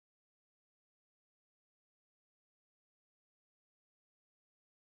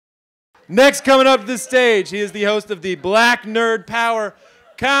Next, coming up to the stage, he is the host of the Black Nerd Power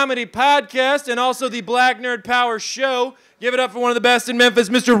comedy podcast and also the Black Nerd Power show. Give it up for one of the best in Memphis,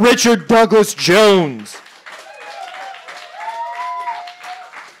 Mr. Richard Douglas Jones.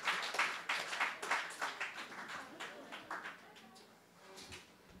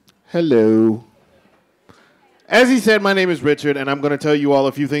 Hello. As he said, my name is Richard, and I'm going to tell you all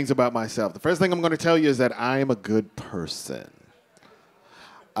a few things about myself. The first thing I'm going to tell you is that I am a good person.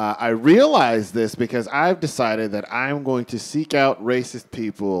 I realize this because I've decided that I'm going to seek out racist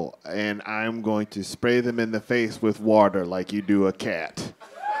people, and I'm going to spray them in the face with water like you do a cat.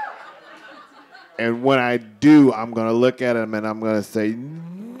 And when I do, I'm going to look at them and I'm going to say,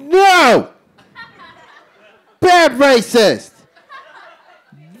 no! Bad racist!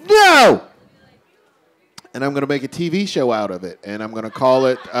 No! And I'm going to make a TV show out of it, and I'm going to call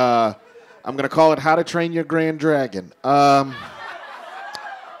it How to Train Your Grand Dragon.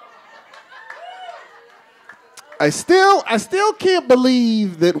 I still can't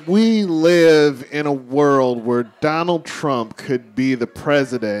believe that we live in a world where Donald Trump could be the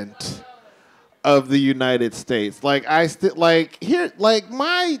president of the United States. My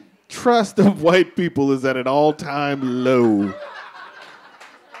trust of white people is at an all-time low.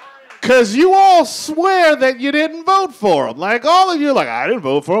 Because you all swear that you didn't vote for him. Like, all of you are like, I didn't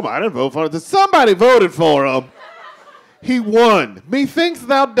vote for him, I didn't vote for him. Somebody voted for him. He won. Methinks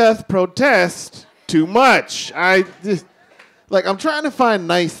thou dost protest too much. I'm trying to find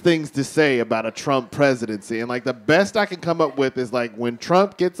nice things to say about a Trump presidency. And, the best I can come up with is, when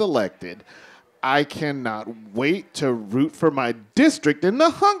Trump gets elected, I cannot wait to root for my district in the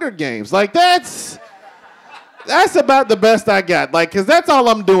Hunger Games. That's about the best I got, because that's all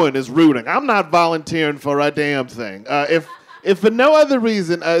I'm doing is rooting. I'm not volunteering for a damn thing. If for no other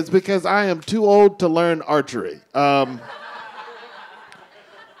reason, it's because I am too old to learn archery. I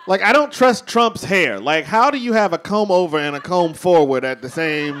don't trust Trump's hair. How do you have a comb over and a comb forward at the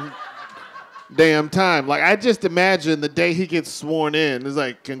same damn time? I just imagine the day he gets sworn in, it's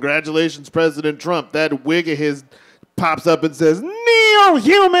like, congratulations, President Trump. That wig of his pops up and says,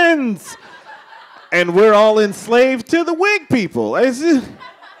 neo-humans! And we're all enslaved to the wig people.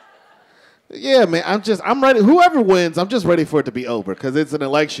 Yeah, man, I'm ready. Whoever wins, I'm just ready for it to be over because it's an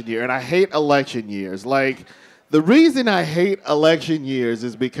election year, and I hate election years. The reason I hate election years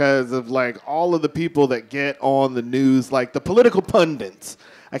is because of, all of the people that get on the news, the political pundits.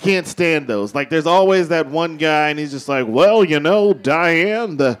 I can't stand those. There's always that one guy, and he's just like, well,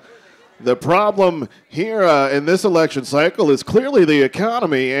 Diane, the problem here in this election cycle is clearly the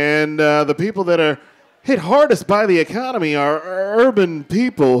economy, and the people that are hit hardest by the economy are urban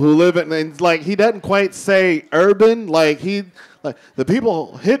people who live in, and he doesn't quite say urban, the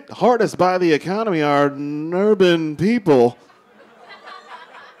people hit hardest by the economy are urban people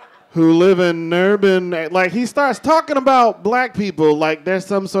who live in urban, he starts talking about black people like they're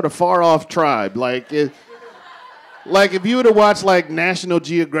some sort of far-off tribe, if you were to watch, National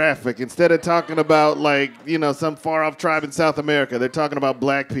Geographic, instead of talking about, some far-off tribe in South America, they're talking about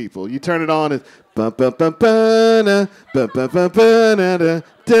black people. You turn it on, it's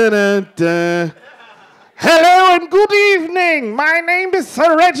hello and good evening. My name is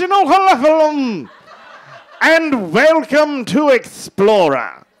Sir Reginald Hullafalum, and welcome to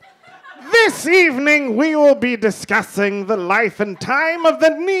Explorer. This evening, we will be discussing the life and time of the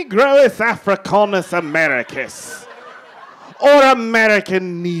Negrois Africanus Americus, or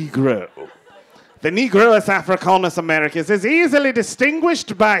American Negro. The Negrois Africanus Americus is easily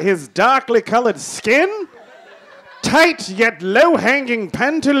distinguished by his darkly colored skin, tight yet low-hanging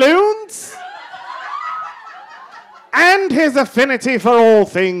pantaloons, and his affinity for all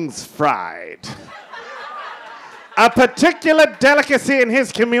things fried. A particular delicacy in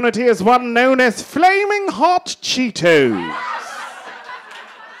his community is one known as flaming hot Cheetos.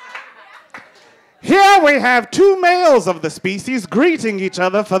 Here we have two males of the species greeting each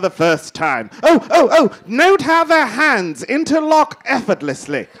other for the first time. Oh, note how their hands interlock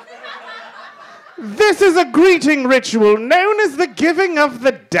effortlessly. This is a greeting ritual known as the giving of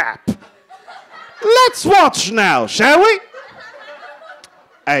the dap. Let's watch now, shall we?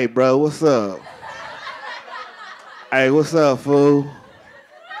 Hey, bro, what's up? Hey, what's up, fool?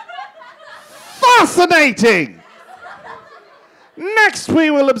 Fascinating! Next,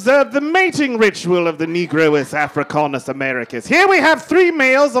 we will observe the mating ritual of the Negrois Africanus Americus. Here we have three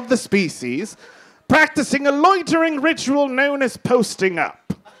males of the species practicing a loitering ritual known as posting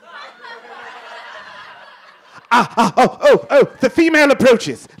up. The female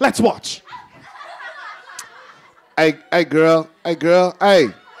approaches. Let's watch. Hey, girl, hey, girl, hey,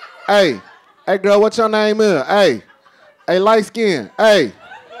 Hey, girl, what's your name? Hey, light skin. Hey,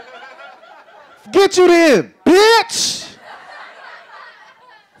 Get you then, bitch!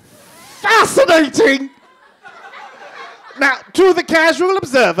 Fascinating! Now, to the casual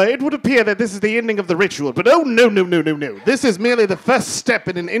observer, it would appear that this is the ending of the ritual, but oh, no. This is merely the first step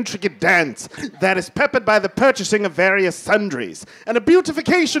in an intricate dance that is peppered by the purchasing of various sundries, and a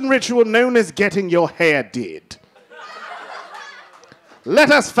beautification ritual known as getting your hair did.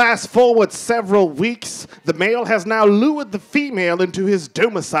 Let us fast forward several weeks. The male has now lured the female into his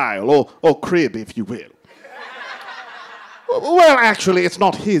domicile, or crib, if you will. Well, actually, it's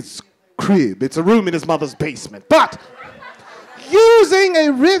not his crib. It's a room in his mother's basement. But using a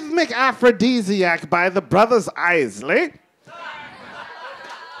rhythmic aphrodisiac by the brothers Isley,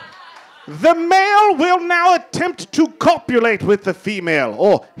 the male will now attempt to copulate with the female,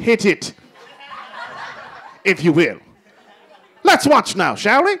 or hit it, if you will. Let's watch now,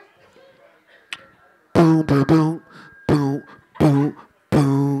 shall we? Boom, boom, boom, boom, boom,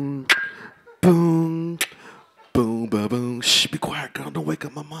 boom, boom, boom, boom, boom. Shh, be quiet, girl. Don't wake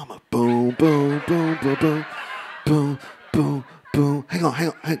up my mama. Boom, boom, boom, boom, boom, boom, boom, boom. Hang on.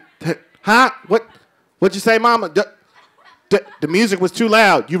 Hey, huh? What'd you say, mama? The music was too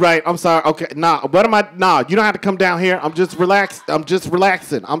loud. You right. I'm sorry. Okay. Nah. What am I? Nah. You don't have to come down here. I'm just relaxed. I'm just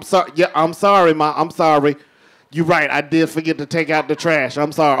relaxing. I'm sorry. Yeah. I'm sorry, ma. I'm sorry. You're right. I did forget to take out the trash.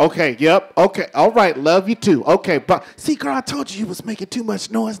 I'm sorry. Okay. Yep. Okay. All right. Love you too. Okay. But see, girl, I told you was making too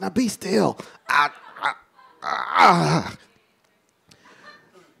much noise. Now be still.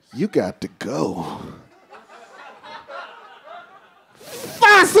 You got to go.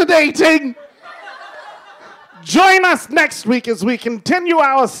 Fascinating. Join us next week as we continue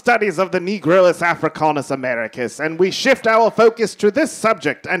our studies of the Negrois Africanus Americus, and we shift our focus to this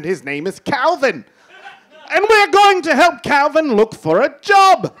subject, and his name is Calvin. And we're going to help Calvin look for a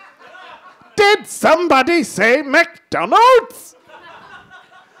job. Did somebody say McDonald's?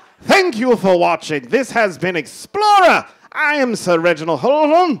 Thank you for watching. This has been Explorer. I am Sir Reginald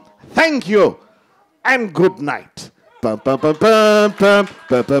Holholm. Thank you, and good night. Thank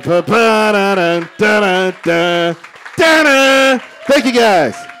you,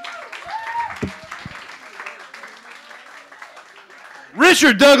 guys.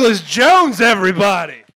 Richard Douglas Jones, everybody.